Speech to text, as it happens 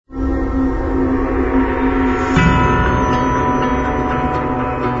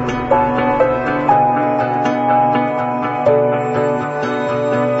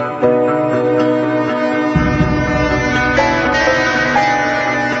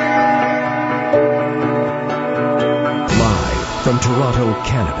From Toronto,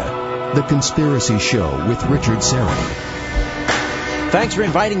 Canada, The Conspiracy Show with Richard Serra. Thanks for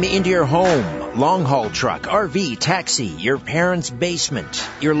inviting me into your home, long-haul truck, RV, taxi, your parents' basement,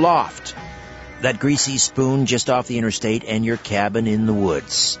 your loft, that greasy spoon just off the interstate, and your cabin in the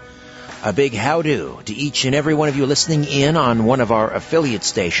woods. A big how-do to each and every one of you listening in on one of our affiliate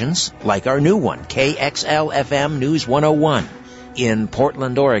stations, like our new one, KXL-FM News 101 in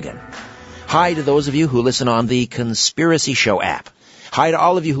Portland, Oregon. Hi to those of you who listen on the Conspiracy Show app. Hi to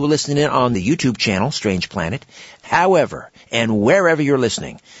all of you who listen in on the YouTube channel, Strange Planet. However, and wherever you're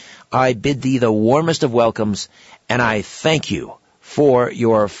listening, I bid thee the warmest of welcomes, and I thank you for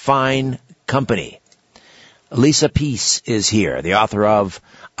your fine company. Lisa Peace is here, the author of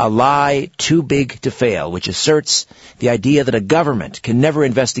A Lie Too Big to Fail, which asserts the idea that a government can never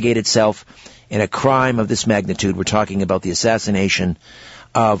investigate itself in a crime of this magnitude. We're talking about the assassination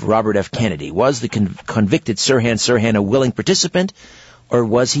of Robert F. Kennedy. Was the convicted Sirhan Sirhan a willing participant, or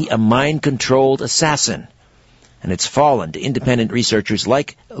was he a mind-controlled assassin? And it's fallen to independent researchers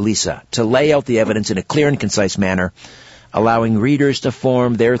like Lisa to lay out the evidence in a clear and concise manner, allowing readers to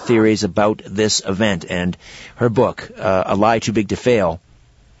form their theories about this event. And her book, A Lie Too Big to Fail,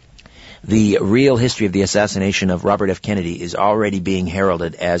 the real history of the assassination of Robert F. Kennedy, is already being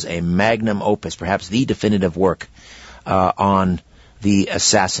heralded as a magnum opus, perhaps the definitive work on the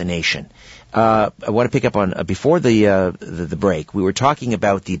assassination. I want to pick up on, before the break, we were talking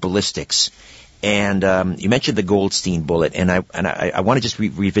about the ballistics, and you mentioned the Goldstein bullet, and I want to just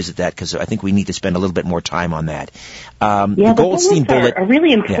revisit that because I think we need to spend a little bit more time on that. The Goldstein bullet are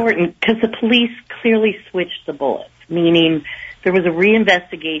really important because the police clearly switched the bullets, meaning there was a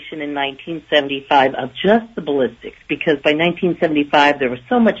reinvestigation in 1975 of just the ballistics, because by 1975 there was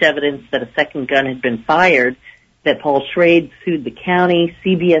so much evidence that a second gun had been fired that Paul Schrade sued the county.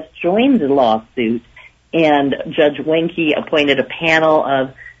 CBS joined the lawsuit, and Judge Wenke appointed a panel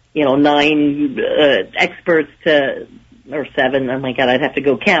of, 9 experts or 7. Oh my God, I'd have to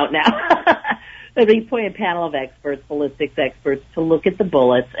go count now. They appointed a panel of experts, ballistics experts, to look at the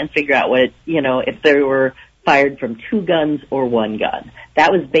bullets and figure out if they were fired from 2 guns or 1 gun.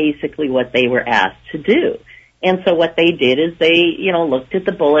 That was basically what they were asked to do. And so what they did is they, looked at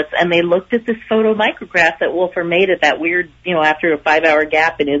the bullets, and they looked at this photomicrograph that Wolfer made at that weird, after a 5-hour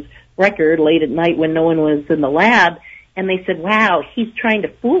gap in his record late at night when no one was in the lab. And they said, wow, he's trying to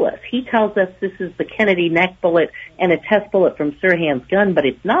fool us. He tells us this is the Kennedy neck bullet and a test bullet from Sirhan's gun, but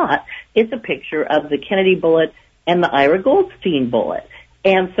it's not. It's a picture of the Kennedy bullet and the Ira Goldstein bullet.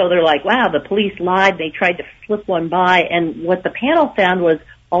 And so they're like, wow, the police lied. They tried to flip one by. And what the panel found was,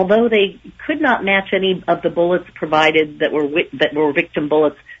 although they could not match any of the bullets provided that were victim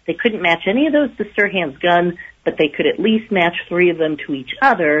bullets, they couldn't match any of those to Sirhan's gun, but they could at least match 3 of them to each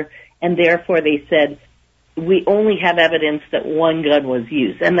other. And therefore they said, we only have evidence that 1 gun was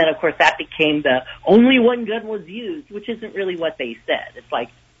used. And then, of course, that became the only 1 gun was used, which isn't really what they said. It's like,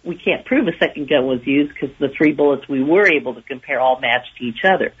 we can't prove a second gun was used because the 3 bullets we were able to compare all matched each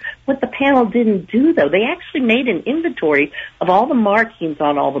other. What the panel didn't do, though, they actually made an inventory of all the markings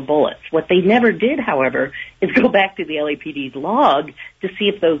on all the bullets. What they never did, however, is go back to the LAPD's log to see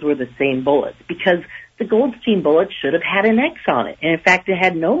if those were the same bullets, because the Goldstein bullet should have had an X on it. And in fact, it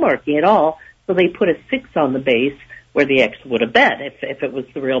had no marking at all, so they put a 6 on the base where the X would have been if it was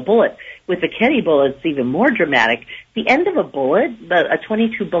the real bullet. With the Kennedy bullet, it's even more dramatic. The end of a bullet, a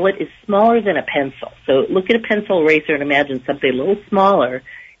 .22 bullet, is smaller than a pencil. So look at a pencil eraser and imagine something a little smaller,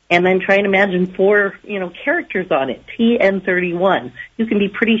 and then try and imagine 4, characters on it, TN31. You can be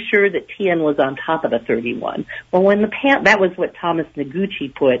pretty sure that TN was on top of the 31. Well, that was what Thomas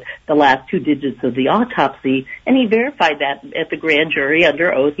Noguchi put, the last 2 digits of the autopsy, and he verified that at the grand jury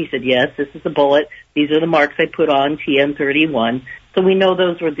under oath. He said, yes, this is a bullet. These are the marks I put on TN31. So we know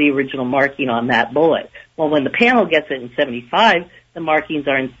those were the original marking on that bullet. Well, when the panel gets it in 75, the markings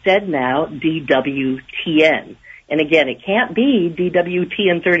are instead now DWTN. And again, it can't be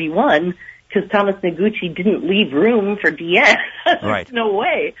DWTN31 because Thomas Noguchi didn't leave room for DN. Right. There's no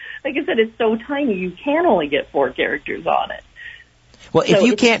way. Like I said, it's so tiny you can only get 4 characters on it. Well, if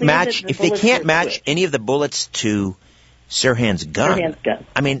they can't match any of the bullets to Sirhan's gun.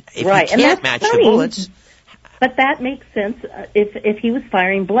 I mean, if you can't match the bullets. But that makes sense. If he was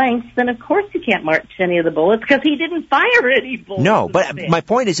firing blanks, then of course you can't match any of the bullets because he didn't fire any bullets. No, but my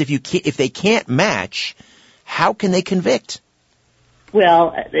point is, if they can't match, how can they convict?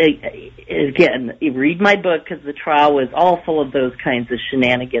 Well, again, you read my book because the trial was all full of those kinds of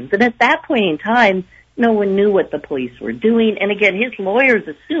shenanigans. And at that point in time, no one knew what the police were doing. And again, his lawyers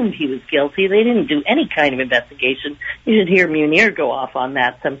assumed he was guilty. They didn't do any kind of investigation. You should hear Munir go off on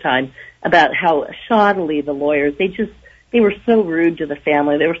that sometime about how shoddily the lawyers, they just they were so rude to the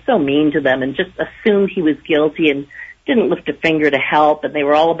family. They were so mean to them and just assumed he was guilty and didn't lift a finger to help. And they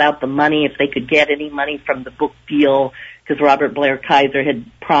were all about the money, if they could get any money from the book deal, because Robert Blair Kaiser had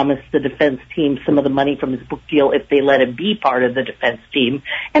promised the defense team some of the money from his book deal if they let him be part of the defense team.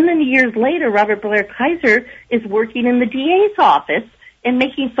 And then years later, Robert Blair Kaiser is working in the DA's office and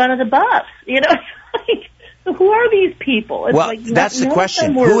making fun of the buffs. You know, it's like, so who are these people? It's well, like, that's the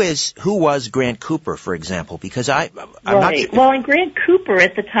question. Who was Grant Cooper, for example? Because I'm not sure. Well, and Grant Cooper,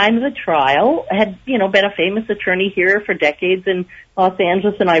 at the time of the trial, had, you know, been a famous attorney here for decades in Los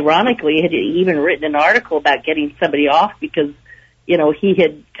Angeles, and ironically had even written an article about getting somebody off because, you know, he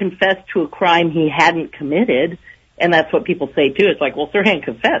had confessed to a crime he hadn't committed. And that's what people say, too. It's like, well, Sirhan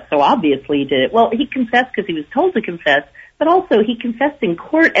confessed, so obviously he did it. Well, he confessed because he was told to confess, but also he confessed in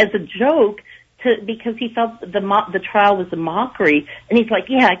court as a joke because he felt the trial was a mockery. And he's like,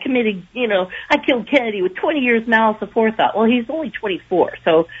 yeah, I killed Kennedy with 20 years malice aforethought. Well, he's only 24.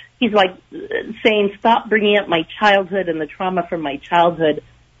 So he's like saying, stop bringing up my childhood and the trauma from my childhood.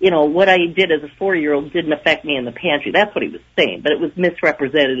 You know, what I did as a 4-year-old didn't affect me in the pantry. That's what he was saying. But it was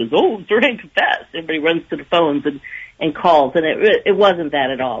misrepresented as, oh, Sirhan confessed. Everybody runs to the phones and calls. And it wasn't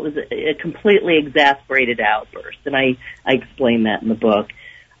that at all. It was a completely exasperated outburst. And I explained that in the book.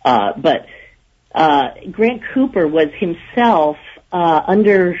 But Grant Cooper was himself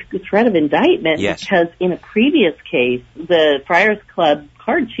under threat of indictment because in a previous case, the Friars Club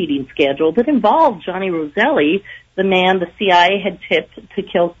card cheating scandal that involved Johnny Roselli, the man the CIA had tipped to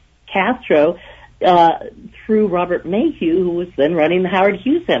kill Castro, through Robert Mayhew, who was then running the Howard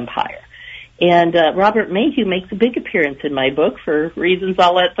Hughes empire. And Robert Mayhew makes a big appearance in my book for reasons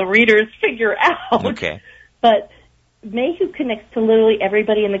I'll let the readers figure out. Okay. But Mayhew connects to literally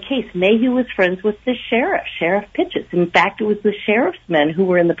everybody in the case. Mayhew was friends with the sheriff, Sheriff Pitchess. In fact, it was the sheriff's men who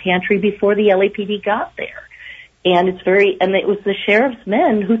were in the pantry before the LAPD got there. And it was the sheriff's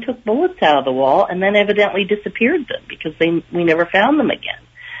men who took bullets out of the wall and then evidently disappeared them because we never found them again.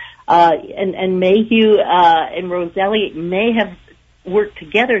 And Mayhew and Roselli may have worked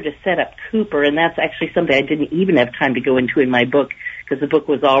together to set up Cooper, and that's actually something I didn't even have time to go into in my book because the book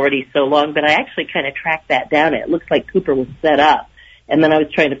was already so long, but I actually kind of tracked that down. It looks like Cooper was set up. And then I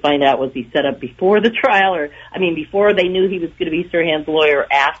was trying to find out, was he set up before the trial before they knew he was going to be Sirhan's lawyer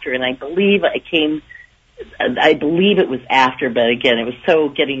or after, and I believe it was after, but again, it was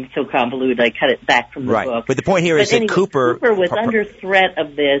getting so convoluted, I cut it back from the book. But the point here is that Cooper was under threat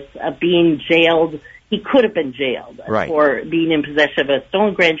of this, of being jailed. He could have been jailed for being in possession of a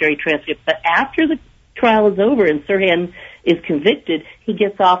stolen grand jury transcript. But after the trial is over and Sirhan is convicted, he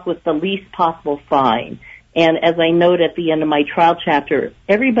gets off with the least possible fine. And as I note at the end of my trial chapter,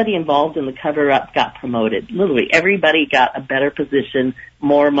 everybody involved in the cover-up got promoted. Literally, everybody got a better position,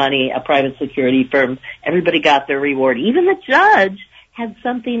 more money, a private security firm. Everybody got their reward. Even the judge had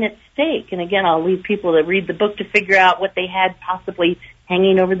something at stake. And again, I'll leave people to read the book to figure out what they had possibly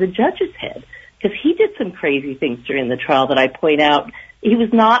hanging over the judge's head. Because he did some crazy things during the trial that I point out. He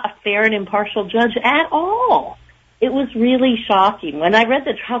was not a fair and impartial judge at all. It was really shocking. When I read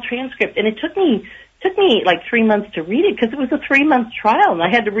the trial transcript, and it took me like 3 months to read it because it was a 3-month trial and I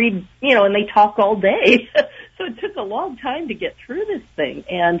had to read, and they talk all day. So it took a long time to get through this thing.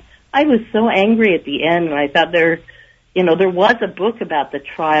 And I was so angry at the end, and I thought there was a book about the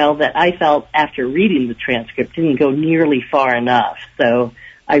trial that I felt after reading the transcript didn't go nearly far enough. So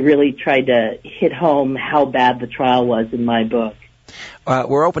I really tried to hit home how bad the trial was in my book.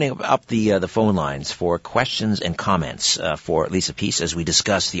 We're opening up the phone lines for questions and comments for Lisa Peace as we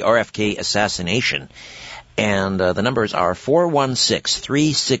discuss the RFK assassination. And the numbers are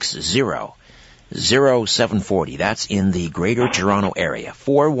 416-360-0740. That's in the Greater Toronto area.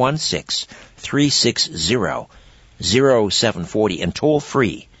 416-360-0740. And toll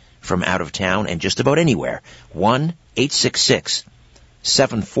free from out of town and just about anywhere.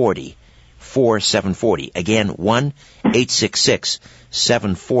 1-866-740-4740. Again,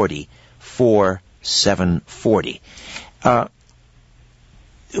 1-866-740-4740.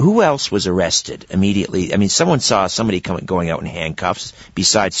 Who else was arrested immediately? I mean, someone saw somebody going out in handcuffs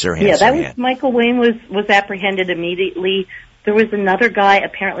besides Sirhan. Yeah, that was Michael Wayne was apprehended immediately. There was another guy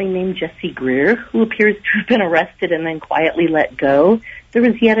apparently named Jesse Greer who appears to have been arrested and then quietly let go. There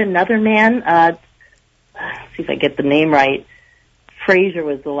was yet another man, let's see if I get the name right. Frazier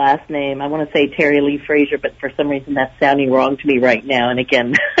was the last name. I want to say Terry Lee Frazier, but for some reason that's sounding wrong to me right now. And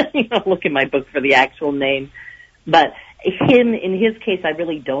again, look in my book for the actual name. But in his case, I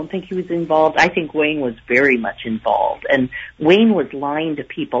really don't think he was involved. I think Wayne was very much involved. And Wayne was lying to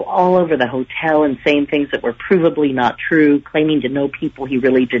people all over the hotel and saying things that were provably not true, claiming to know people he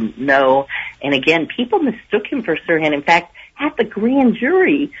really didn't know. And again, people mistook him for Sirhan. In fact, at the grand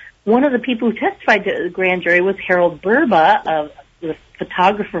jury, one of the people who testified to the grand jury was Harold Burba, the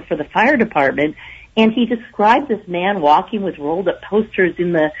photographer for the fire department. And he described this man walking with rolled up posters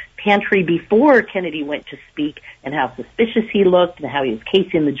in the pantry before Kennedy went to speak, and how suspicious he looked, and how he was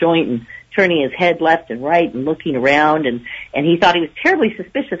casing the joint and turning his head left and right and looking around, and he thought he was terribly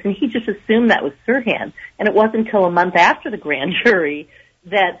suspicious, and he just assumed that was Sirhan. And it wasn't until a month after the grand jury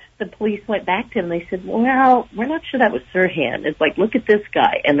that the police went back to him and they said, well, we're not sure that was Sirhan. It's like, look at this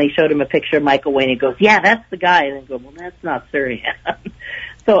guy. And they showed him a picture of Michael Wayne and goes, yeah, that's the guy. And they go, well, that's not Sirhan.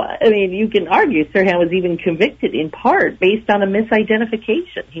 So, I mean, you can argue Sirhan was even convicted in part based on a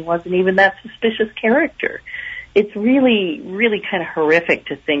misidentification. He wasn't even that suspicious character. It's really, really kind of horrific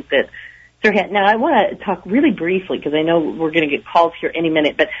to think that Sirhan. Now, I want to talk really briefly, because I know we're going to get calls here any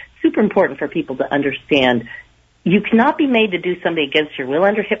minute, but super important for people to understand. You cannot be made to do something against your will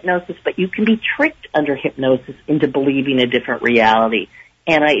under hypnosis, but you can be tricked under hypnosis into believing a different reality.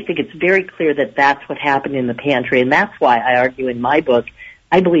 And I think it's very clear that that's what happened in the pantry, and that's why I argue in my book,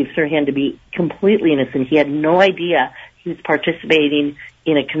 I believe Sirhan to be completely innocent. He had no idea he was participating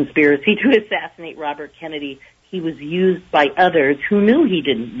in a conspiracy to assassinate Robert Kennedy. He was used by others who knew he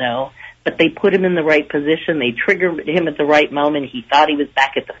didn't know, but they put him in the right position. They triggered him at the right moment. He thought he was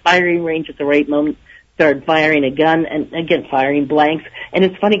back at the firing range at the right moment, started firing a gun, and again, firing blanks. And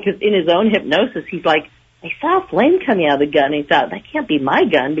it's funny because in his own hypnosis, he's like, I saw a flame coming out of the gun. And he thought, that can't be my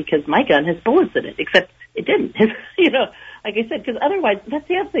gun because my gun has bullets in it, except it didn't. Like I said, because otherwise, that's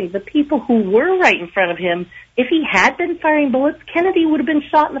the other thing. The people who were right in front of him, if he had been firing bullets, Kennedy would have been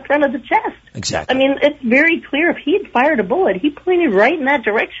shot in the front of the chest. Exactly. I mean, it's very clear if he had fired a bullet, he pointed right in that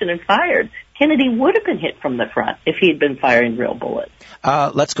direction and fired. Kennedy would have been hit from the front if he had been firing real bullets.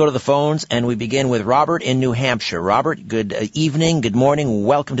 Let's go to the phones, and we begin with Robert in New Hampshire. Robert, good evening, good morning.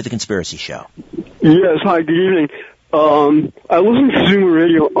 Welcome to The Conspiracy Show. Yes, hi, good evening. I listen to Zoomer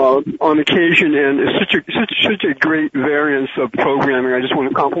Radio on occasion, and it's such a great variance of programming. I just want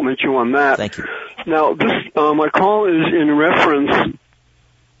to compliment you on that. Thank you. Now, this my call is in reference.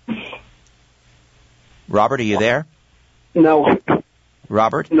 Robert, are you there? Now,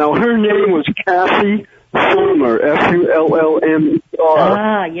 Robert? Now, her name was Kathy Fulmer, Fullmer.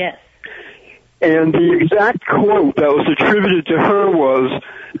 Ah, yes. And the exact quote that was attributed to her was,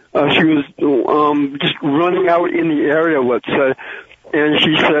 she was just running out in the area, let's say, and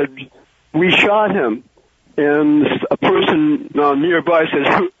she said, we shot him. And a person nearby says,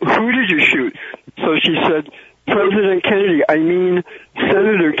 who did you shoot? So she said, President Kennedy, I mean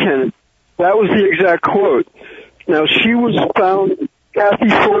Senator Kennedy. That was the exact quote. Now, she was found, Kathy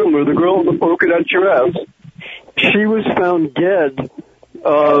Fulmer, the girl in the polka dot dress, she was found dead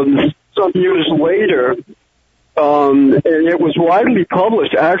some years later, and it was widely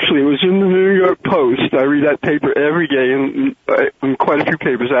published. Actually, it was in the New York Post. I read that paper every day, in quite a few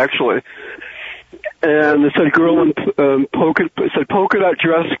papers, actually. And it said polka dot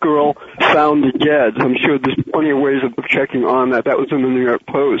dress girl found dead. I'm sure there's plenty of ways of checking on that. That was in the New York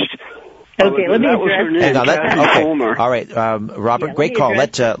Post. Okay, let me address that. Okay. Fulmer. All right, Robert, great call.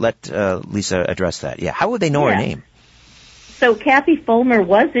 Let Lisa address that. Yeah, how would they know her name? So Kathy Fulmer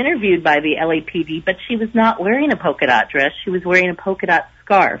was interviewed by the LAPD, but she was not wearing a polka dot dress. She was wearing a polka dot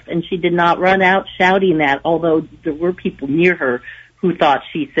scarf, and she did not run out shouting that, although there were people near her who thought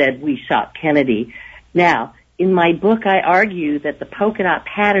she said, we shot Kennedy. Now, in my book, I argue that the polka dot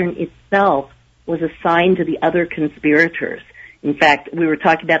pattern itself was assigned to the other conspirators. In fact, we were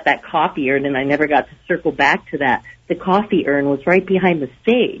talking about that coffee urn, and I never got to circle back to that. The coffee urn was right behind the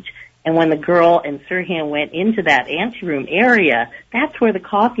stage. And when the girl and Sirhan went into that anteroom area, that's where the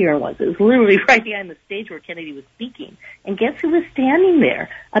coffee urn was. It was literally right behind the stage where Kennedy was speaking. And guess who was standing there?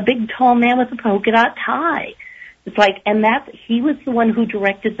 A big, tall man with a polka dot tie. It's like, and he was the one who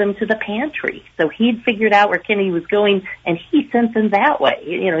directed them to the pantry. So he'd figured out where Kennedy was going, and he sent them that way.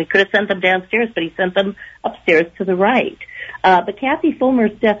 You know, he could have sent them downstairs, but he sent them upstairs to the right. But Kathy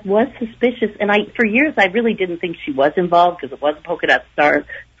Fulmer's death was suspicious, and for years I really didn't think she was involved because it was a polka dot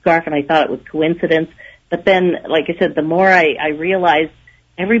scarf, and I thought it was coincidence. But then, like I said, the more I realized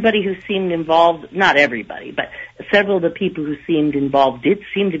everybody who seemed involved, not everybody, but several of the people who seemed involved did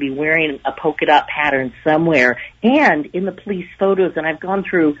seem to be wearing a polka dot pattern somewhere. And in the police photos, and I've gone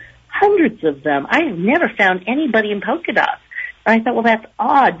through hundreds of them, I have never found anybody in polka dots. And I thought, well, that's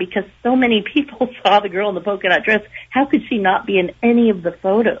odd because so many people saw the girl in the polka dot dress. How could she not be in any of the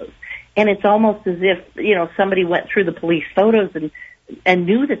photos? And it's almost as if, somebody went through the police photos and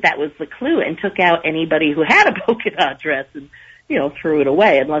knew that was the clue and took out anybody who had a polka dot dress and, threw it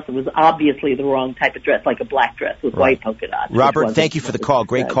away, unless it was obviously the wrong type of dress, like a black dress with white polka dots. Robert, thank you for the call.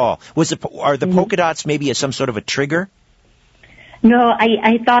 Great call. Are the polka dots maybe some sort of a trigger? No,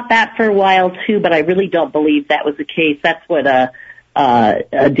 I thought that for a while too, but I really don't believe that was the case. That's what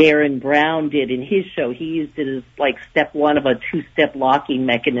Darren Brown did in his show. He used it as like step one of a two-step locking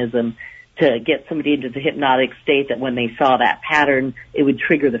mechanism to get somebody into the hypnotic state, that when they saw that pattern, it would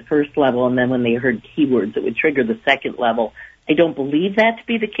trigger the first level, and then when they heard keywords, it would trigger the second level. I don't believe that to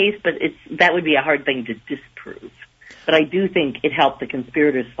be the case, but that would be a hard thing to disprove. But I do think it helped the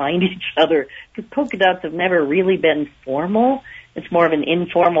conspirators find each other, because polka dots have never really been formal. It's more of an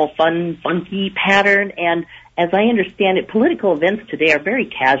informal, fun, funky pattern. And as I understand it, political events today are very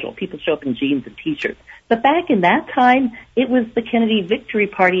casual. People show up in jeans and T-shirts. But back in that time, it was the Kennedy Victory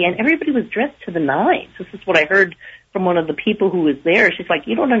Party, and everybody was dressed to the nines. This is what I heard from one of the people who was there. She's like,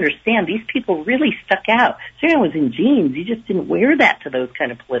 you don't understand. These people really stuck out. Sure, I was in jeans. You just didn't wear that to those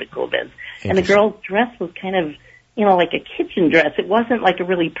kind of political events. And the girl's dress was kind of, like a kitchen dress. It wasn't like a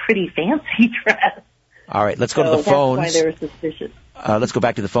really pretty, fancy dress. All right, let's go to the phones. That's why they were suspicious. Let's go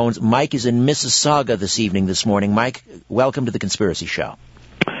back to the phones. Mike is in Mississauga this morning. Mike, welcome to the Conspiracy Show.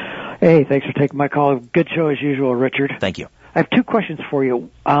 Hey, thanks for taking my call. Good show as usual, Richard. Thank you. I have two questions for you.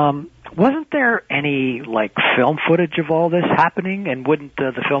 Wasn't there any, film footage of all this happening? And wouldn't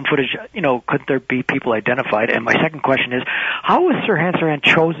the film footage, couldn't there be people identified? And my second question is, how was Sirhan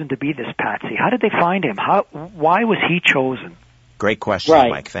chosen to be this patsy? How did they find him? Why was he chosen? Great question,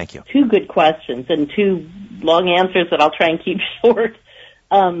 right. Mike. Thank you. Two good questions and two long answers that I'll try and keep short.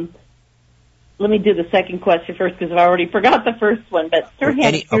 Let me do the second question first, because I've already forgot the first one. But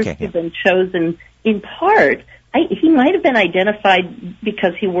Sirhan appears to have been chosen in part. He might have been identified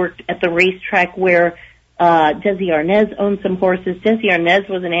because he worked at the racetrack where Desi Arnaz owned some horses. Desi Arnaz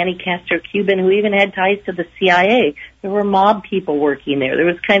was an anti-Castro Cuban who even had ties to the CIA. There were mob people working there. There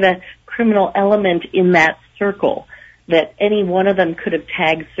was kind of a criminal element in that circle that any one of them could have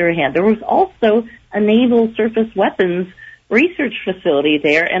tagged Sirhan. There was also a naval surface weapons research facility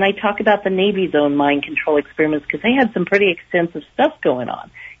there, and I talk about the Navy's own mind control experiments because they had some pretty extensive stuff going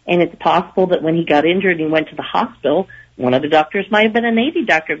on. And it's possible that when he got injured and he went to the hospital, one of the doctors might have been a Navy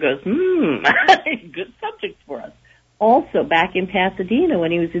doctor who goes, good subject for us. Also, back in Pasadena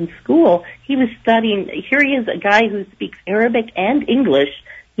when he was in school, he was studying, here he is, a guy who speaks Arabic and English.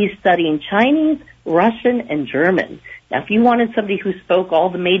 He's studying Chinese, Russian, and German. Now, if you wanted somebody who spoke all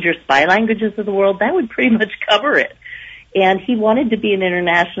the major spy languages of the world, that would pretty much cover it. And he wanted to be an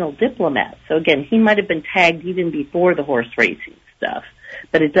international diplomat. So again, he might have been tagged even before the horse racing stuff.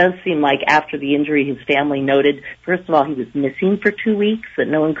 But it does seem like after the injury, his family noted, first of all, he was missing for 2 weeks, that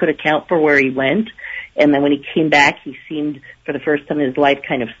no one could account for where he went. And then when he came back, he seemed, for the first time in his life,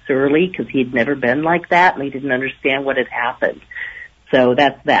 kind of surly because he had never been like that and he didn't understand what had happened. So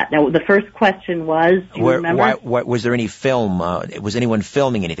that's that. Now, the first question was, do you remember? Was there any film? Was anyone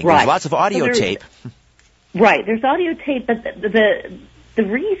filming anything? Right. There's lots of audio tape. Right. There's audio tape, but the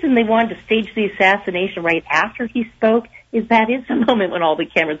reason they wanted to stage the assassination right after he spoke is that is the moment when all the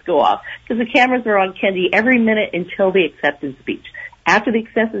cameras go off. Because the cameras were on Kennedy every minute until the acceptance speech. After the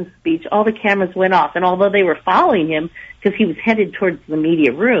acceptance speech, all the cameras went off. And although they were following him, because he was headed towards the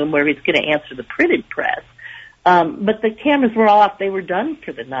media room where he was going to answer the printed press, but the cameras were off. They were done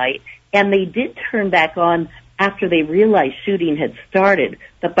for the night. And they did turn back on after they realized shooting had started,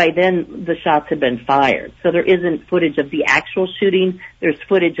 but by then the shots had been fired. So there isn't footage of the actual shooting. There's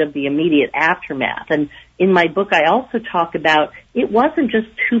footage of the immediate aftermath. And in my book, I also talk about it wasn't just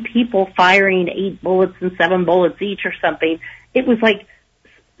two people firing 8 bullets and 7 bullets each or something. It was like,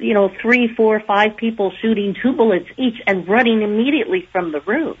 3, 4, 5 people shooting 2 bullets each and running immediately from the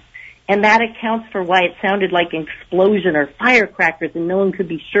room. And that accounts for why it sounded like an explosion or firecrackers, and no one could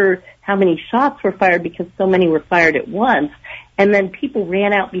be sure how many shots were fired because so many were fired at once. And then people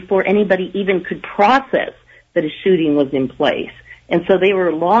ran out before anybody even could process that a shooting was in place. And so they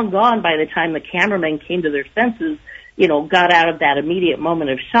were long gone by the time the cameramen came to their senses, got out of that immediate moment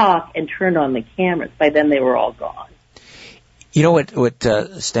of shock and turned on the cameras. By then they were all gone. You know what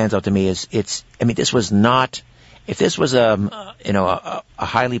stands out to me is this was not. If this was a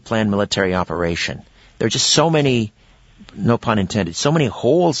highly planned military operation, there are just so many, no pun intended, so many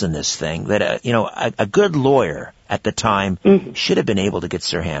holes in this thing that a good lawyer at the time should have been able to get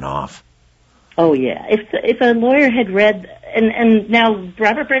Sirhan off. Oh yeah, if a lawyer had read and now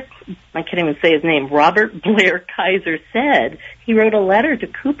I can't even say his name. Robert Blair Kaiser said he wrote a letter to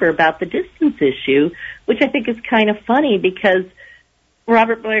Cooper about the distance issue, which I think is kind of funny because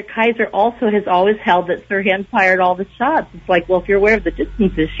Robert Blair Kaiser also has always held that Sirhan fired all the shots. It's like, well, if you're aware of the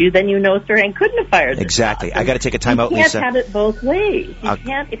distance issue, then you know Sirhan couldn't have fired the Exactly. shots. I got to take a time out, Lisa. You can't have it both ways. You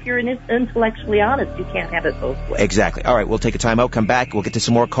can't, if you're intellectually honest, you can't have it both ways. Exactly. All right, we'll take a time out, come back. We'll get to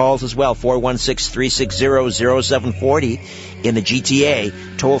some more calls as well. 416-360-0740 in the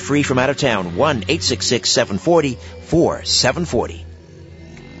GTA. Toll free from out of town. 1-866-740-4740.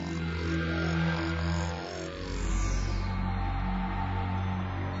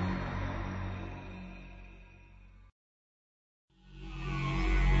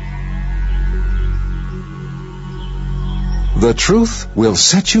 The truth will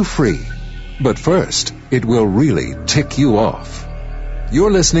set you free, but first, it will really tick you off. You're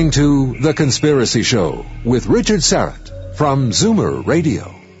listening to The Conspiracy Show with Richard Sarrett from Zoomer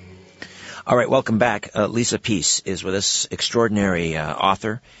Radio. All right, welcome back. Lisa Peace is with us, extraordinary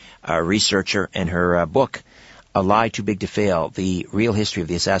author, researcher, and her book, A Lie Too Big to Fail, The Real History of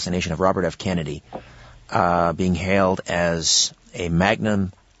the Assassination of Robert F. Kennedy, being hailed as a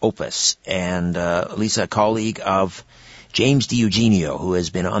magnum opus. And Lisa, a colleague of James DiEugenio, who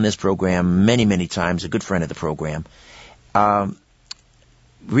has been on this program many, many times, a good friend of the program.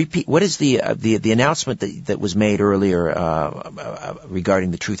 Repeat. What is the announcement that was made earlier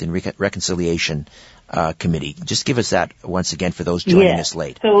regarding the Truth and Reconciliation Committee? Just give us that once again for those joining us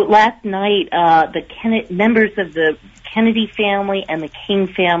late. So last night, the members of the Kennedy family and the King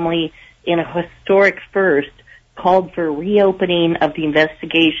family, in a historic first, called for reopening of the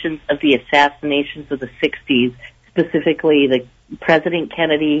investigations of the assassinations of the 60s. Specifically, the President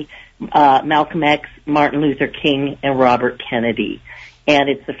Kennedy, Malcolm X, Martin Luther King, and Robert Kennedy. And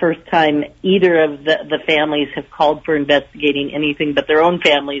it's the first time either of the families have called for investigating anything but their own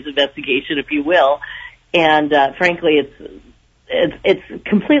family's investigation, if you will. And frankly, it's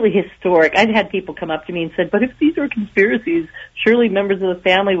completely historic. I've had people come up to me and said, but if these were conspiracies, surely members of the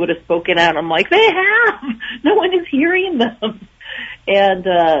family would have spoken out. I'm like, they have! No one is hearing them. And,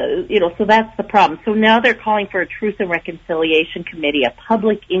 so that's the problem. So now they're calling for a Truth and Reconciliation Committee, a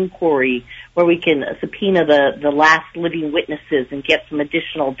public inquiry where we can subpoena the last living witnesses and get some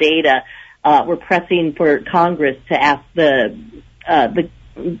additional data. We're pressing for Congress to ask for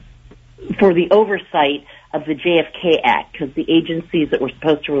the oversight of the JFK Act, because the agencies that were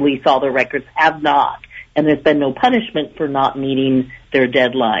supposed to release all their records have not. And there's been no punishment for not meeting their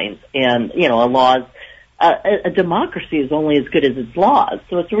deadlines. And, a democracy is only as good as its laws.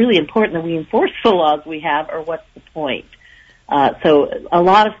 So it's really important that we enforce the laws we have, or what's the point? So a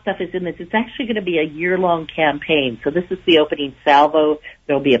lot of stuff is in this. It's actually going to be a year-long campaign. So this is the opening salvo.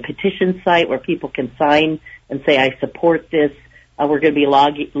 There will be a petition site where people can sign and say, I support this. We're going to be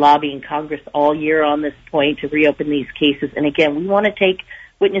lobbying Congress all year on this point to reopen these cases. And again, we want to take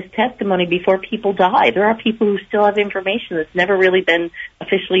witness testimony before people die. There are people who still have information that's never really been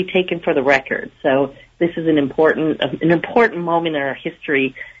officially taken for the record. So this is an important moment in our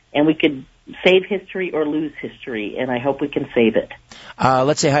history, and we could save history or lose history, and I hope we can save it.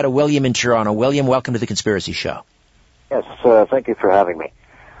 Let's say hi to William in Toronto. William, welcome to the Conspiracy Show. Yes, thank you for having me.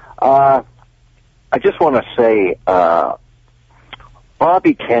 I just want to say,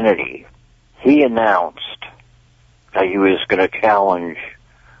 Bobby Kennedy, he announced that he was going to challenge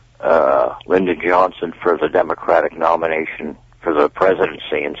Lyndon Johnson for the Democratic nomination for the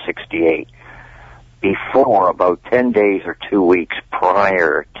presidency in '68 before, about 10 days or 2 weeks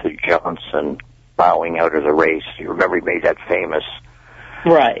prior to Johnson bowing out of the race. You remember he made that famous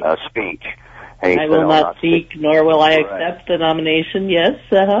speech. And he I said, will not seek, nor will I accept the nomination. Yes,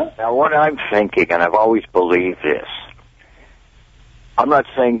 Now, what I'm thinking, and I've always believed this, I'm not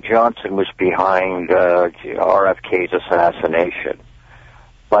saying Johnson was behind RFK's assassination,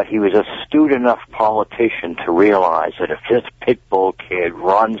 but he was an astute enough politician to realize that if this pit bull kid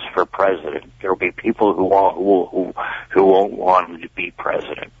runs for president, there will be people who won't want him to be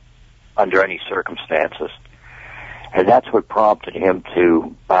president under any circumstances. And that's what prompted him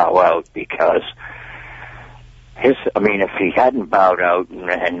to bow out, because if he hadn't bowed out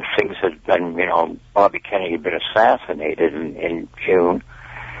and things had been, Bobby Kennedy had been assassinated in June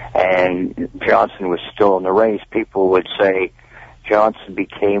and Johnson was still in the race, people would say Johnson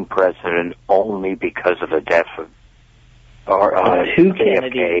became president only because of the death of two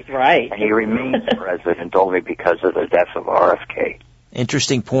Kennedys, right? And he remains president only because of the death of RFK.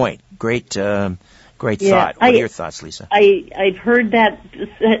 Interesting point. Great thought. What are your thoughts, Lisa? I've heard that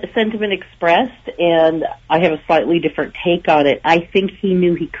sentiment expressed, and I have a slightly different take on it. I think he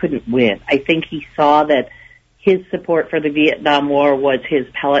knew he couldn't win. I think he saw that his support for the Vietnam War was his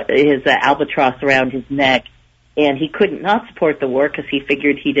albatross around his neck, and he couldn't not support the war because he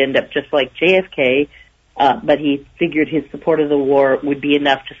figured he'd end up just like JFK, but he figured his support of the war would be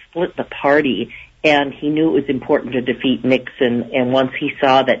enough to split the party, and he knew it was important to defeat Nixon, and once he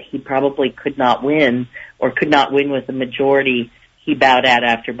saw that he probably could not win, or could not win with the majority, he bowed out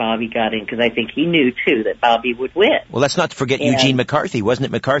after Bobby got in, because I think he knew, too, that Bobby would win. Well, let's not forget Eugene McCarthy. Wasn't it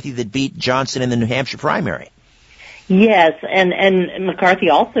McCarthy that beat Johnson in the New Hampshire primary? Yes, and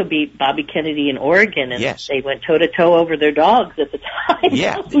McCarthy also beat Bobby Kennedy in Oregon, and they went toe-to-toe over their dogs at the time.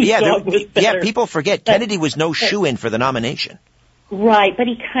 Yeah, people forget Kennedy was no shoo-in for the nomination. Right, but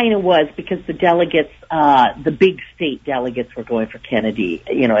he kind of was, because the delegates, the big state delegates were going for Kennedy.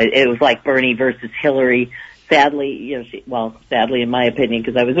 You know, it was like Bernie versus Hillary. Sadly, sadly in my opinion,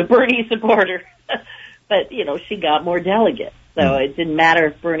 because I was a Bernie supporter, but, you know, she got more delegates. So it didn't matter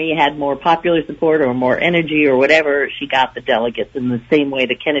if Bernie had more popular support or more energy or whatever, she got the delegates in the same way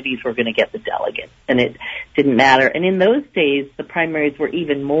the Kennedys were going to get the delegates. And it didn't matter. And in those days, the primaries were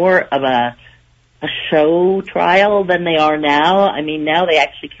even more of a show trial than they are now. I mean, now they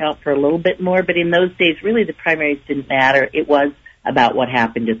actually count for a little bit more, but in those days, really the primaries didn't matter. It was about what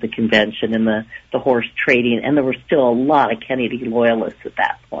happened at the convention and the horse trading, and there were still a lot of Kennedy loyalists at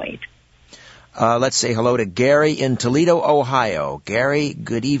that point. Let's say hello to Gary in Toledo, Ohio. Gary,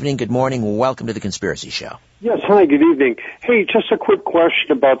 good evening, good morning, welcome to the Conspiracy Show. Yes, hi, good evening. Hey, just a quick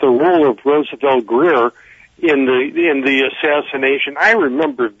question about the role of Roosevelt Grier in the assassination. I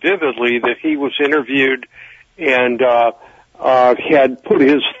remember vividly that he was interviewed and had put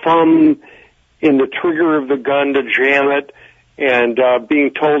his thumb in the trigger of the gun to jam it, and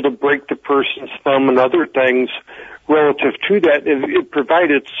being told to break the person's thumb and other things relative to that. It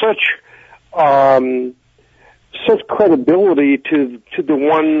provided such credibility to the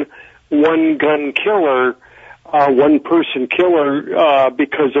one gun killer, one person killer,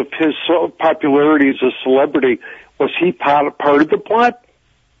 because of his popularity as a celebrity. Was he part of the plot?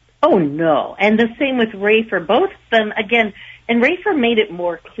 Oh no, and the same with Rafer. Both of them, again, and Rafer made it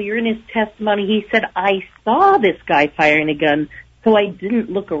more clear in his testimony. He said, I saw this guy firing a gun, so I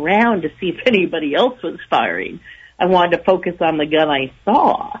didn't look around to see if anybody else was firing. I wanted to focus on the gun I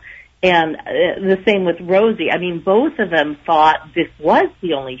saw. And the same with Rosie. I mean, both of them thought this was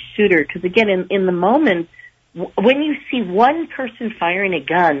the only shooter, because again, in the moment, when you see one person firing a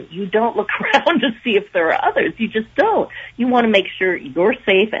gun, you don't look around to see if there are others. You just don't. You want to make sure you're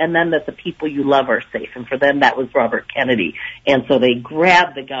safe and then that the people you love are safe. And for them, that was Robert Kennedy. And so they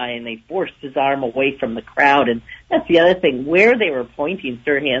grabbed the guy and they forced his arm away from the crowd. And that's the other thing. Where they were pointing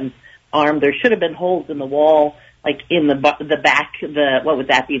Sirhan's arm, there should have been holes in the wall, like in the back, what would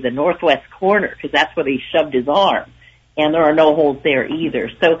that be, the northwest corner, because that's where they shoved his arm. And there are no holes there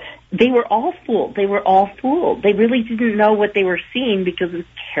either. So they were all fooled. They were all fooled. They really didn't know what they were seeing because it was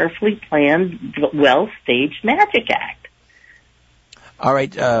carefully planned, well-staged magic act. All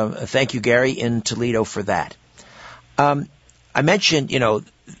right. Thank you, Gary, in Toledo, for that. I mentioned,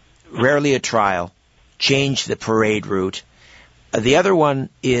 rarely a trial, change the parade route. The other one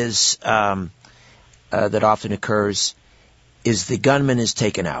is that often occurs is the gunman is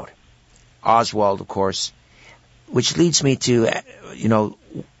taken out. Oswald, of course, which leads me to,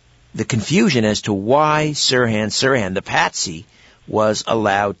 the confusion as to why Sirhan, the patsy, was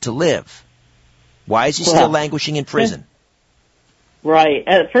allowed to live. Why is he still languishing in prison? Right.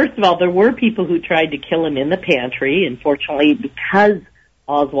 First of all, there were people who tried to kill him in the pantry. Unfortunately, because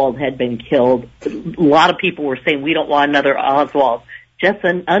Oswald had been killed, a lot of people were saying, we don't want another Oswald.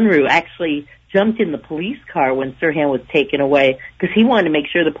 Jesson Unruh actually jumped in the police car when Sirhan was taken away because he wanted to make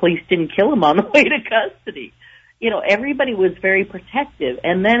sure the police didn't kill him on the way to custody. Everybody was very protective.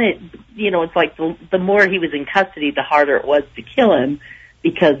 And then it's like the more he was in custody, the harder it was to kill him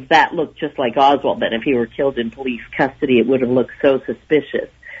because that looked just like Oswald. Then if he were killed in police custody, it would have looked so suspicious.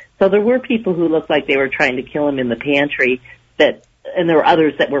 So there were people who looked like they were trying to kill him in the pantry and there were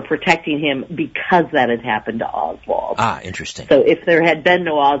others that were protecting him because that had happened to Oswald. Ah, interesting. So if there had been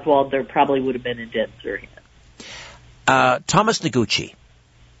no Oswald, there probably would have been a dead Sirhan. Thomas Noguchi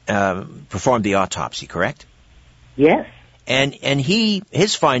performed the autopsy, correct? Yes. And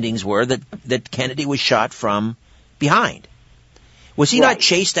his findings were that Kennedy was shot from behind. Was he not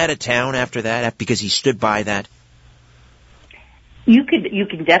chased out of town after that because he stood by that? You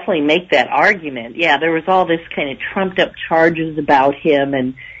can definitely make that argument. Yeah, there was all this kind of trumped up charges about him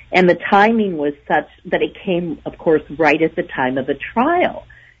and the timing was such that it came, of course, right at the time of the trial.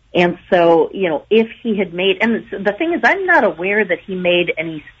 And so, if he had made, and the thing is, I'm not aware that he made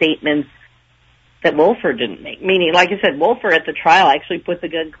any statements that Wolfer didn't make. Meaning, like I said, Wolfer at the trial actually put the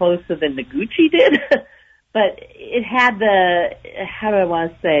gun closer than Noguchi did. But it had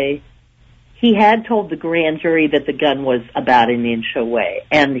he had told the grand jury that the gun was about an inch away.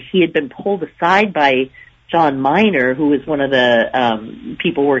 And he had been pulled aside by John Miner, who was one of the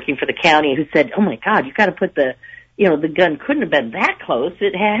people working for the county, who said, "Oh my God, you've got to put the gun couldn't have been that close.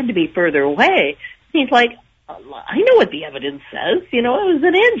 It had to be further away." He's like, "I know what the evidence says. It was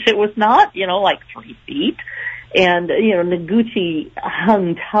an inch. It was not, like 3 feet." And, Noguchi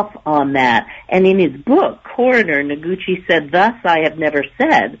hung tough on that. And in his book, Coroner, Noguchi said, "Thus I have never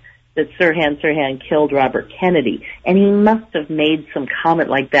said that Sirhan killed Robert Kennedy." And he must have made some comment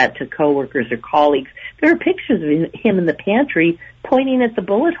like that to coworkers or colleagues. There are pictures of him in the pantry pointing at the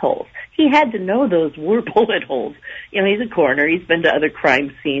bullet holes. He had to know those were bullet holes. He's a coroner. He's been to other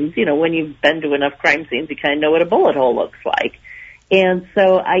crime scenes. When you've been to enough crime scenes, you kind of know what a bullet hole looks like. And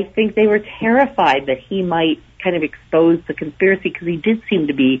so I think they were terrified that he might kind of expose the conspiracy, because he did seem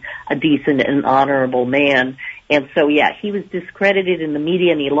to be a decent and honorable man. And so, yeah, he was discredited in the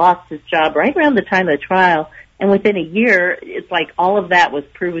media, and he lost his job right around the time of the trial. And within a year, it's like all of that was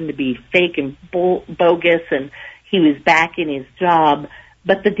proven to be fake and bogus, and he was back in his job.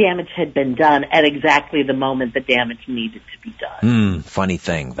 But the damage had been done at exactly the moment the damage needed to be done. Funny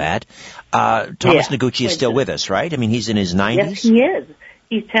thing, that. Thomas Noguchi is still with us, right? I mean, he's in his 90s? Yes, he is.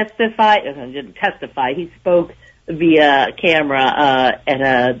 He testified, didn't testify, he spoke via camera at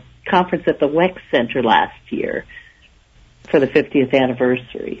a conference at the Weck Center last year for the 50th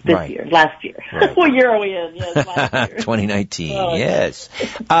anniversary. Last year. Right. What year are we in? Yes, last year. 2019, yes.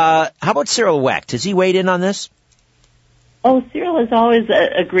 How about Cyril Wecht? Has he weighed in on this? Oh, Cyril has always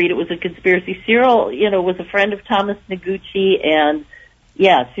agreed it was a conspiracy. Cyril, was a friend of Thomas Noguchi, and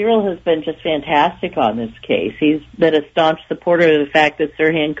Cyril has been just fantastic on this case. He's been a staunch supporter of the fact that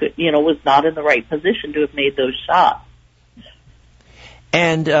Sirhan was not in the right position to have made those shots.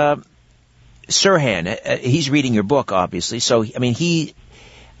 And Sirhan, he's reading your book, obviously. So, I mean,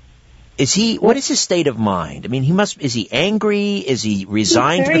 what is his state of mind? I mean, is he angry? Is he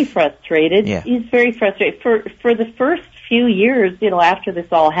resigned? He's very frustrated. Yeah. He's very frustrated. For the first few years, after this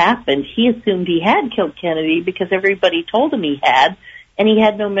all happened, he assumed he had killed Kennedy because everybody told him he had, and he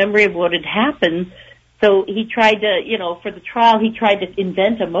had no memory of what had happened. So he tried to, for the trial, he tried to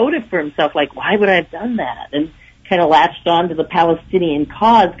invent a motive for himself, like, why would I have done that? And kind of latched on to the Palestinian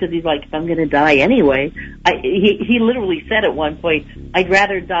cause, because he's like, if I'm going to die anyway. He literally said at one point, I'd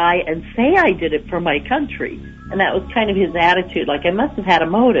rather die and say I did it for my country. And that was kind of his attitude, like, I must have had a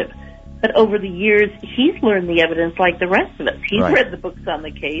motive. But over the years, he's learned the evidence like the rest of us. He's read the books on the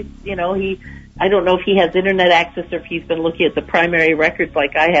case. I don't know if he has internet access or if he's been looking at the primary records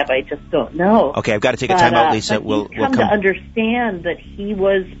like I have. I just don't know. Okay, I've got to take a time out, Lisa. We'll come to understand that he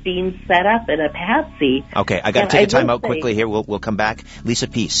was being set up in a patsy. Okay, I got to take a time out quickly here. We'll come back. Lisa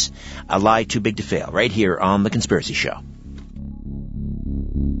Peace, A Lie Too Big to Fail, right here on The Conspiracy Show.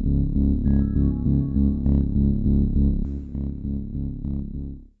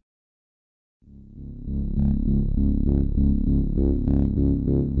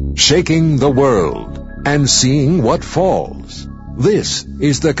 Shaking the world and seeing what falls. This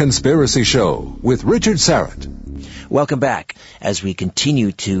is The Conspiracy Show with Richard Sarrett. Welcome back as we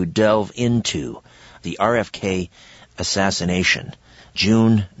continue to delve into the RFK assassination.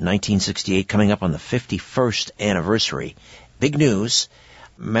 June 1968, coming up on the 51st anniversary. Big news.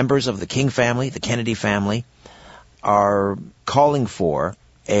 Members of the King family, the Kennedy family, are calling for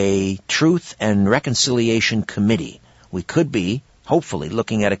a Truth and Reconciliation Committee. We could be, hopefully,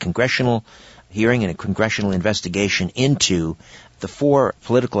 looking at a congressional hearing and a congressional investigation into the 4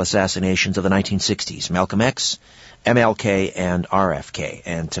 political assassinations of the 1960s, Malcolm X, MLK, and RFK.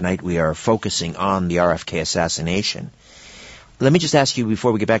 And tonight we are focusing on the RFK assassination. Let me just ask you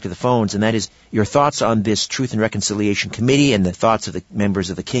before we get back to the phones, and that is your thoughts on this Truth and Reconciliation Committee and the thoughts of the members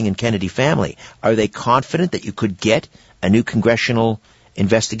of the King and Kennedy family. Are they confident that you could get a new congressional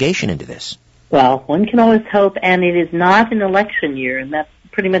investigation into this? Well, one can always hope, and it is not an election year, and that's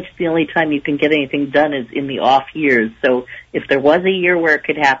pretty much the only time you can get anything done is in the off years. So if there was a year where it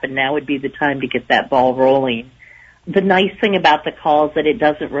could happen, now would be the time to get that ball rolling. The nice thing about the call is that it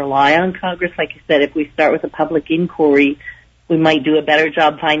doesn't rely on Congress. Like you said, if we start with a public inquiry, we might do a better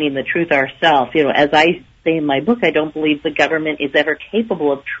job finding the truth ourselves. As I say in my book, I don't believe the government is ever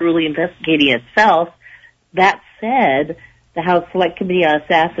capable of truly investigating itself. That said, the House Select Committee on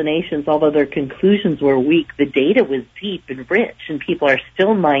Assassinations, although their conclusions were weak, the data was deep and rich, and people are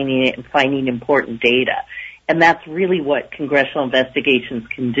still mining it and finding important data. And that's really what congressional investigations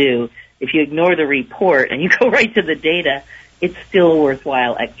can do. If you ignore the report and you go right to the data, it's still a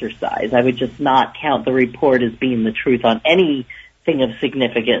worthwhile exercise. I would just not count the report as being the truth on anything of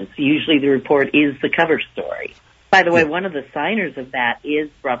significance. Usually the report is the cover story. By the way, one of the signers of that is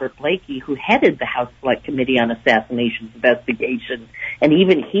Robert Blakey, who headed the House Select Committee on Assassinations investigation. And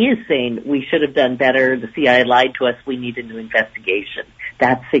even he is saying we should have done better. The CIA lied to us. We need a new investigation.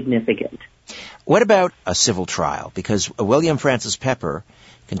 That's significant. What about a civil trial? Because William Francis Pepper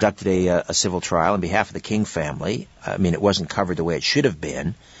conducted a civil trial on behalf of the King family. I mean, it wasn't covered the way it should have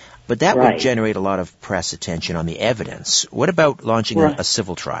been. But that would generate a lot of press attention on the evidence. What about launching a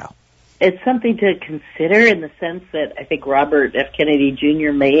civil trial? It's something to consider in the sense that I think Robert F. Kennedy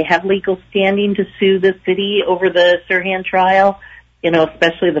Jr. may have legal standing to sue the city over the Sirhan trial,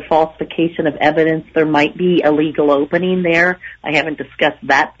 especially the falsification of evidence. There might be a legal opening there. I haven't discussed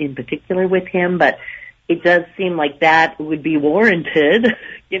that in particular with him, but it does seem like that would be warranted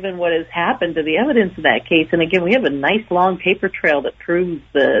given what has happened to the evidence in that case. And again, we have a nice long paper trail that proves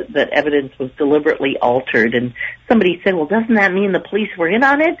that evidence was deliberately altered. And somebody said, well, doesn't that mean the police were in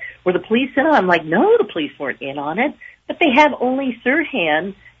on it? Were the police in on it? I'm like, no, the police weren't in on it. But they have only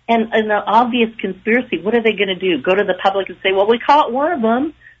Sirhan and an obvious conspiracy. What are they going to do? Go to the public and say, well, we caught one of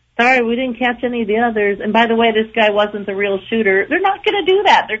them. Sorry, we didn't catch any of the others. And by the way, this guy wasn't the real shooter. They're not going to do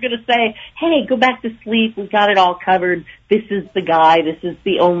that. They're going to say, hey, go back to sleep. We've got it all covered. This is the guy. This is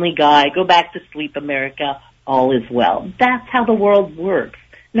the only guy. Go back to sleep, America. All is well. That's how the world works.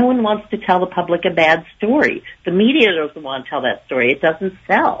 No one wants to tell the public a bad story. The media doesn't want to tell that story. It doesn't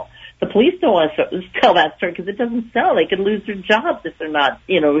sell. The police don't want to tell that story because it doesn't sell. They could lose their jobs if they're not,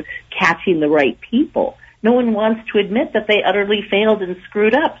 catching the right people. No one wants to admit that they utterly failed and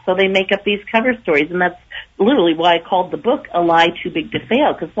screwed up, so they make up these cover stories. And that's literally why I called the book A Lie Too Big to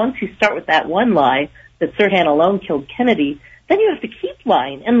Fail, because once you start with that one lie, that Sirhan alone killed Kennedy, then you have to keep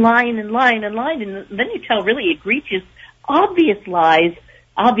lying and lying and lying and lying, and then you tell really egregious, obvious lies,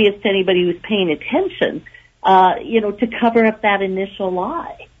 obvious to anybody who's paying attention, to cover up that initial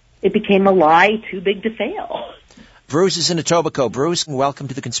lie. It became a lie too big to fail. Bruce is in Etobicoke. Bruce, welcome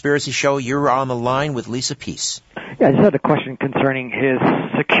to The Conspiracy Show. You're on the line with Lisa Peace. Yeah, I just had a question concerning his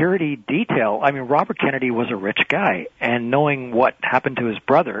security detail. I mean, Robert Kennedy was a rich guy, and knowing what happened to his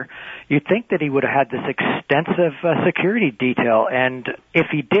brother, you'd think that he would have had this extensive security detail, and if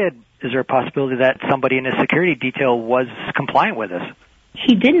he did, is there a possibility that somebody in his security detail was compliant with this?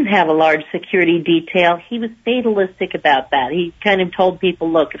 He didn't have a large security detail. He was fatalistic about that. He kind of told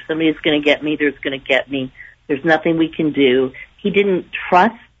people, look, if somebody's going to get me, there's going to get me. There's nothing we can do. He didn't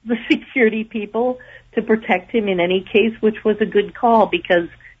trust the security people to protect him in any case, which was a good call because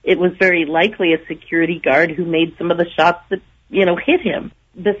it was very likely a security guard who made some of the shots that, hit him.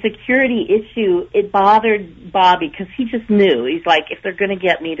 The security issue, it bothered Bobby because he just knew. He's like, if they're going to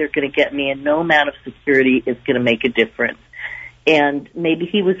get me, they're going to get me, and no amount of security is going to make a difference. And maybe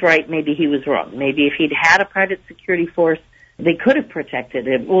he was right, maybe he was wrong. Maybe if he'd had a private security force, they could have protected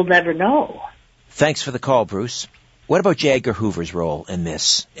him. We'll never know. Thanks for the call, Bruce. What about J. Edgar Hoover's role in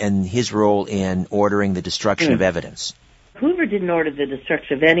this and his role in ordering the destruction of evidence? Hoover didn't order the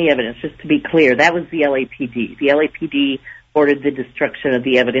destruction of any evidence, just to be clear. That was the LAPD. The LAPD ordered the destruction of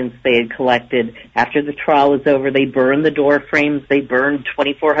the evidence they had collected. After the trial was over, they burned the door frames. They burned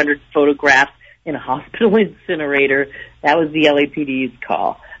 2,400 photographs in a hospital incinerator. That was the LAPD's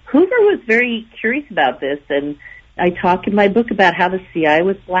call. Hoover was very curious about this, and I talk in my book about how the CIA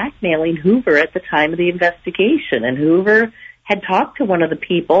was blackmailing Hoover at the time of the investigation. And Hoover had talked to one of the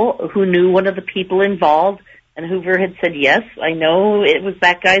people who knew one of the people involved, and Hoover had said, yes, I know it was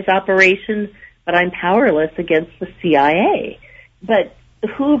that guy's operation, but I'm powerless against the CIA. But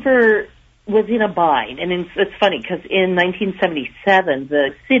Hoover was in a bind, and it's funny because in 1977,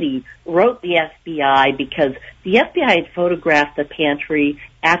 the city wrote the FBI because the FBI had photographed the pantry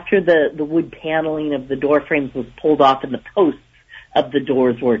after the wood paneling of the door frames was pulled off and the posts of the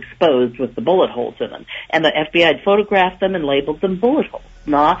doors were exposed with the bullet holes in them. And the FBI had photographed them and labeled them bullet holes,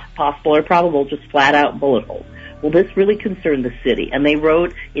 not possible or probable, just flat out bullet holes. Well, this really concerned the city, and they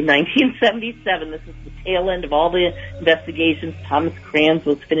wrote in 1977, this is the tail end of all the investigations, Thomas Kranz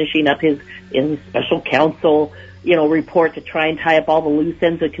was finishing up his special counsel, report to try and tie up all the loose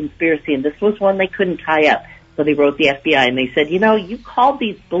ends of conspiracy, and this was one they couldn't tie up. So they wrote the FBI, and they said, you called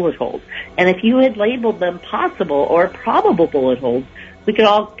these bullet holes, and if you had labeled them possible or probable bullet holes, we could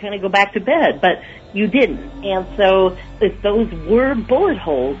all kind of go back to bed, but you didn't. And so if those were bullet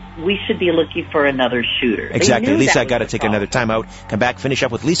holes, we should be looking for another shooter. Exactly. Lisa, I got to take another time out. Come back, finish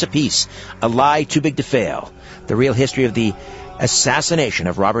up with Lisa Peace. A Lie Too Big to Fail. The real history of the assassination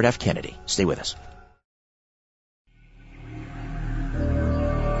of Robert F. Kennedy. Stay with us.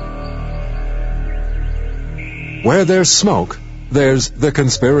 Where there's smoke, there's The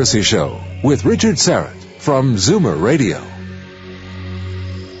Conspiracy Show, with Richard Serrett from Zoomer Radio.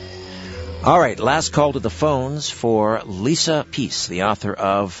 All right, last call to the phones for Lisa Peace, the author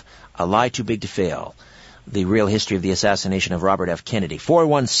of A Lie Too Big to Fail, The Real History of the Assassination of Robert F. Kennedy.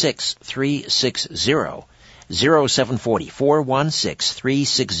 416-360-0740.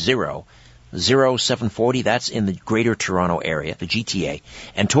 416-360-0740. That's in the Greater Toronto Area, the GTA.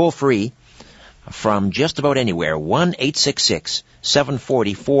 And toll free from just about anywhere,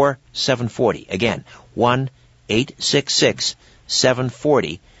 1-866-740-4740. Again,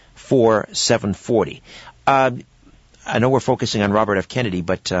 1-866-740-4740. I know we're focusing on Robert F. Kennedy,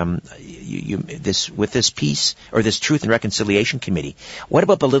 but with this piece, or this Truth and Reconciliation Committee, what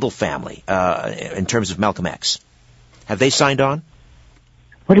about the Little family in terms of Malcolm X? Have they signed on?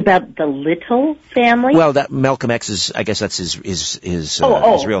 What about the Little family? Well, that Malcolm X is, I guess that's his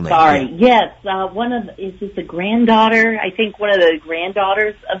real name. Sorry. Yeah. Yes, is this the granddaughter? I think one of the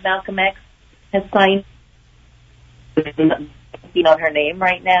granddaughters of Malcolm X has signed. You know her name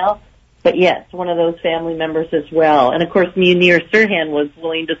right now, but yes, one of those family members as well. And of course, Munir Sirhan was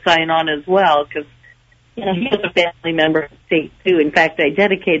willing to sign on as well because he was a family member of the state too. In fact, I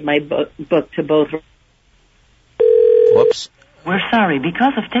dedicated my book to both. Whoops. We're sorry.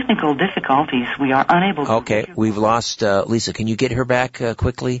 Because of technical difficulties, we are unable to... Okay, we've lost Lisa. Can you get her back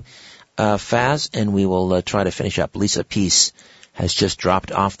quickly, Faz? And we will try to finish up. Lisa Peace has just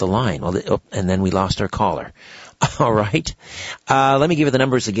dropped off the line. Well, and then we lost our caller. All right. Let me give you the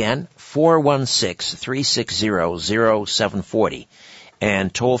numbers again. 416-360-0740.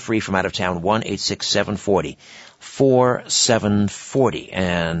 And toll free from out of town, 1-866-740-4740.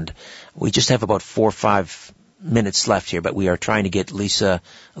 And we just have about 4 or 5 minutes left here, but we are trying to get Lisa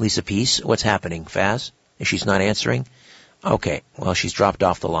Peace. What's happening, Faz? If she's not answering? Okay, well, she's dropped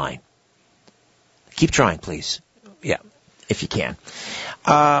off the line. Keep trying, please. Yeah, if you can.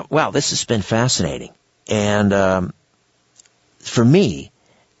 Well, this has been fascinating. And for me,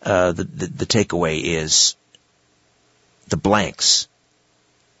 the takeaway is the blanks.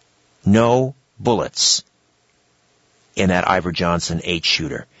 No bullets in that Ivor Johnson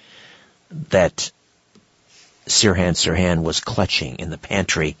 8-shooter that Sirhan was clutching in the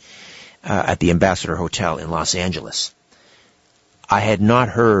pantry at the Ambassador Hotel in Los Angeles. I had not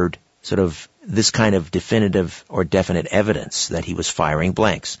heard sort of this kind of definitive or definite evidence that he was firing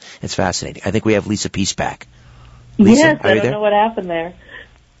blanks. It's fascinating. I think we have Lisa Peace back. Lisa, yes, I don't know what happened there.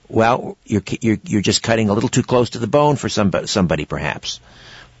 Well, you're just cutting a little too close to the bone for somebody perhaps.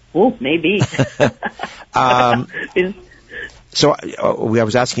 Oh, maybe. So I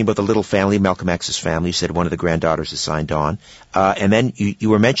was asking about the Little family, Malcolm X's family. You said one of the granddaughters has signed on. And then you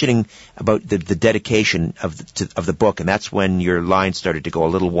were mentioning about the dedication of the book, and that's when your line started to go a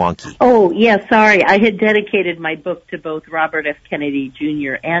little wonky. Oh, yeah, sorry. I had dedicated my book to both Robert F. Kennedy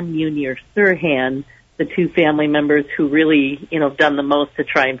Jr. and Munir Sirhan, the two family members who really, done the most to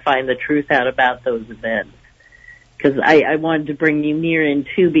try and find the truth out about those events. Because I wanted to bring Munir in,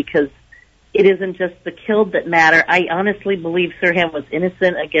 too, because it isn't just the killed that matter. I honestly believe Sirhan was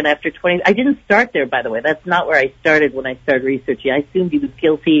innocent again after 20... I didn't start there, by the way. That's not where I started when I started researching. I assumed he was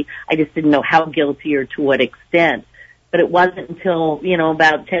guilty. I just didn't know how guilty or to what extent. But it wasn't until,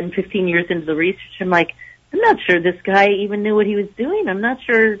 about 10, 15 years into the research, I'm like, I'm not sure this guy even knew what he was doing. I'm not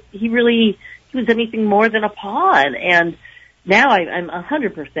sure he was anything more than a pawn. And now I'm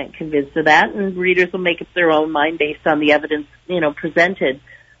 100% convinced of that, and readers will make up their own mind based on the evidence, presented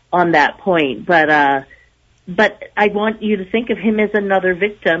on that point. But I want you to think of him as another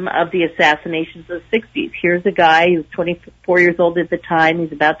victim of the assassinations of the 60s. Here's a guy who's 24 years old at the time.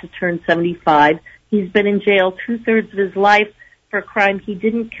 He's about to turn 75. He's been in jail 2/3 of his life for a crime he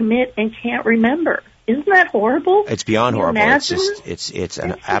didn't commit and can't remember. Isn't that horrible? It's beyond horrible. It's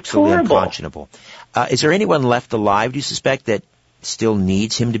absolutely horrible. Unconscionable. Is there anyone left alive, do you suspect, that still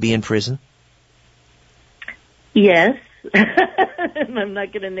needs him to be in prison? Yes. I'm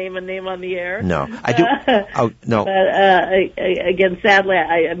not going to name a name on the air. No, I do. Oh, no. But again, sadly,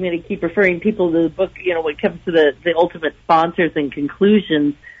 I'm going to keep referring people to the book. When it comes to the ultimate sponsors and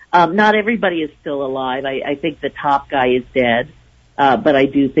conclusions, not everybody is still alive. I think the top guy is dead, but I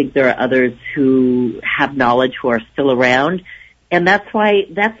do think there are others who have knowledge who are still around, and that's why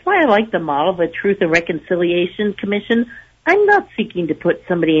I like the model of a Truth and Reconciliation Commission. I'm not seeking to put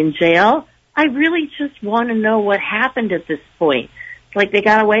somebody in jail. I really just want to know what happened at this point. It's like they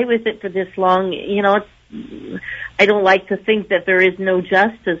got away with it for this long. I don't like to think that there is no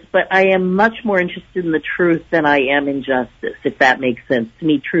justice, but I am much more interested in the truth than I am in justice, if that makes sense. To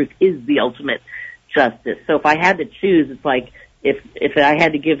me, truth is the ultimate justice. So if I had to choose, it's like if I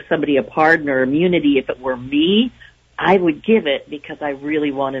had to give somebody a pardon or immunity, if it were me, I would give it because I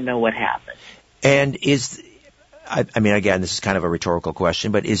really want to know what happened. And I mean, again, this is kind of a rhetorical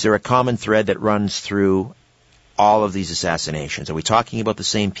question, but is there a common thread that runs through all of these assassinations? Are we talking about the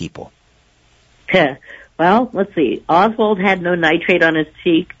same people? Well, let's see. Oswald had no nitrate on his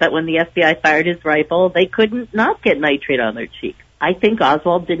cheek, but when the FBI fired his rifle, they couldn't not get nitrate on their cheek. I think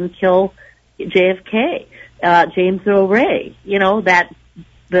Oswald didn't kill JFK. James Earl Ray, that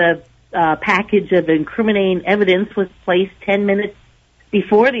the package of incriminating evidence was placed 10 minutes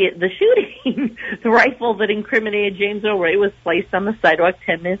before the shooting. The rifle that incriminated James Earl Ray was placed on the sidewalk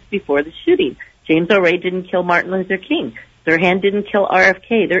 10 minutes before the shooting. James Earl Ray didn't kill Martin Luther King. Sirhan didn't kill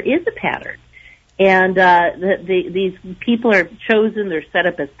RFK. There is a pattern. And these people are chosen. They're set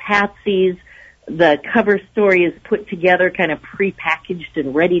up as patsies. The cover story is put together kind of pre-packaged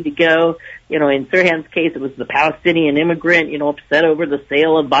and ready to go. In Sirhan's case, it was the Palestinian immigrant, upset over the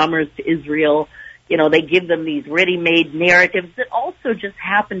sale of bombers to Israel. They give them these ready-made narratives that also just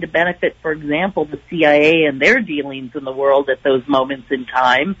happen to benefit, for example, the CIA and their dealings in the world at those moments in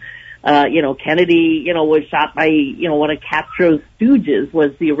time. Kennedy, was shot by, one of Castro's stooges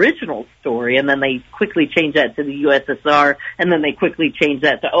was the original story, and then they quickly changed that to the USSR, and then they quickly changed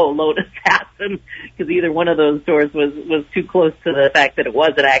that to, Lotus happened, because either one of those stories was too close to the fact that it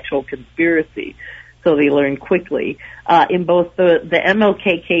was an actual conspiracy. So they learned quickly. In both the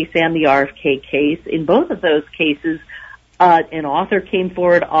MLK case and the RFK case, in both of those cases, an author came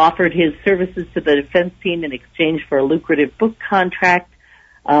forward, offered his services to the defense team in exchange for a lucrative book contract.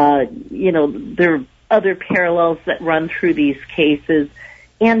 There are other parallels that run through these cases.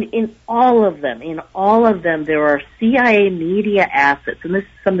 And in all of them, there are CIA media assets. And this is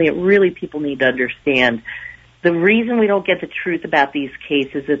something that really people need to understand. The reason we don't get the truth about these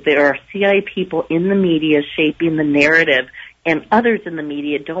cases is that there are CIA people in the media shaping the narrative, and others in the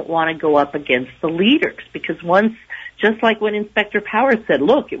media don't want to go up against the leaders. Because once, just like when Inspector Powers said,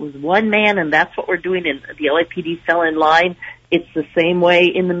 look, it was one man and that's what we're doing, and the LAPD fell in line, it's the same way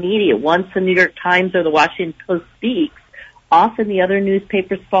in the media. Once the New York Times or the Washington Post speaks, often the other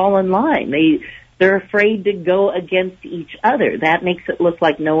newspapers fall in line. They're afraid to go against each other. That makes it look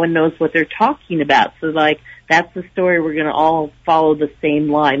like no one knows what they're talking about. So, that's the story. We're going to all follow the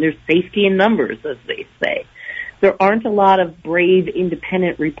same line. There's safety in numbers, as they say. There aren't a lot of brave,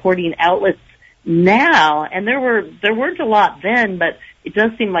 independent reporting outlets now, and there weren't a lot then, but it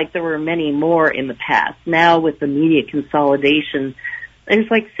does seem like there were many more in the past. Now, with the media consolidation, there's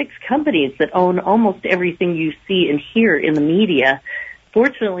 6 companies that own almost everything you see and hear in the media.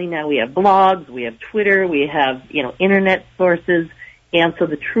 Fortunately, now we have blogs, we have Twitter, we have, internet sources, and so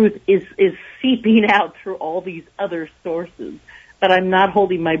the truth is seeping out through all these other sources. But I'm not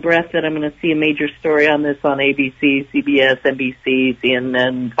holding my breath that I'm going to see a major story on this on ABC, CBS, NBC,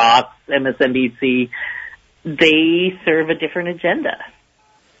 CNN, Fox, MSNBC. They serve a different agenda.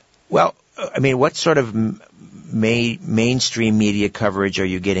 Well, I mean, what sort of mainstream media coverage are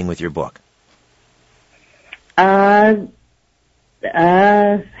you getting with your book? How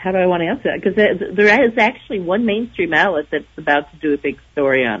do I want to answer that? Because there is actually one mainstream outlet that's about to do a big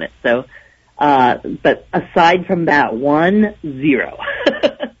story on it. So, but aside from that, 0.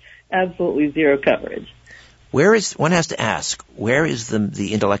 Absolutely 0 coverage. One has to ask, where is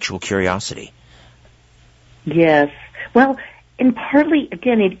the intellectual curiosity? Yes. Well, and partly,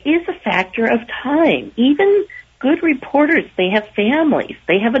 again, it is a factor of time. Even good reporters, they have families.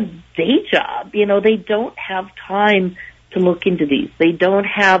 They have a day job. They don't have time to look into these. They don't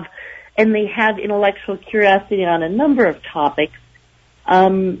have, and they have intellectual curiosity on a number of topics,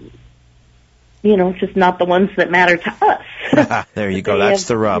 just not the ones that matter to us. There you go. That's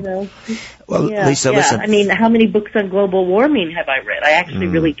the rub. Well, yeah, Lisa, listen. I mean, how many books on global warming have I read? I actually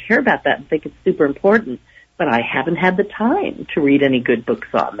really care about that and think it's super important. But I haven't had the time to read any good books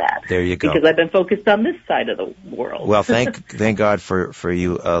on that. There you go. Because I've been focused on this side of the world. Well, thank God for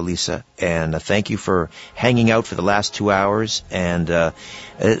you, Lisa, and thank you for hanging out for the last 2 hours. And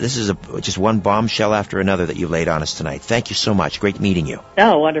this is just one bombshell after another that you laid on us tonight. Thank you so much. Great meeting you.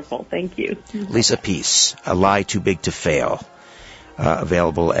 Oh, wonderful. Thank you. Lisa Peace, A Lie Too Big to Fail,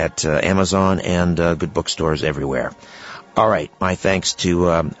 available at Amazon and good bookstores everywhere. All right, my thanks to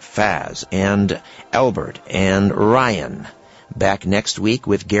Faz and Albert and Ryan. Back next week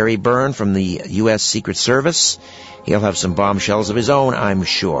with Gary Byrne from the U.S. Secret Service. He'll have some bombshells of his own, I'm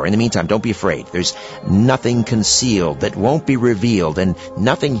sure. In the meantime, don't be afraid. There's nothing concealed that won't be revealed, and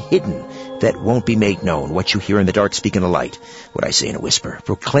nothing hidden that won't be made known. What you hear in the dark, speak in the light. What I say in a whisper,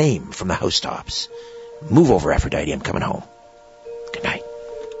 proclaim from the housetops. Move over, Aphrodite, I'm coming home.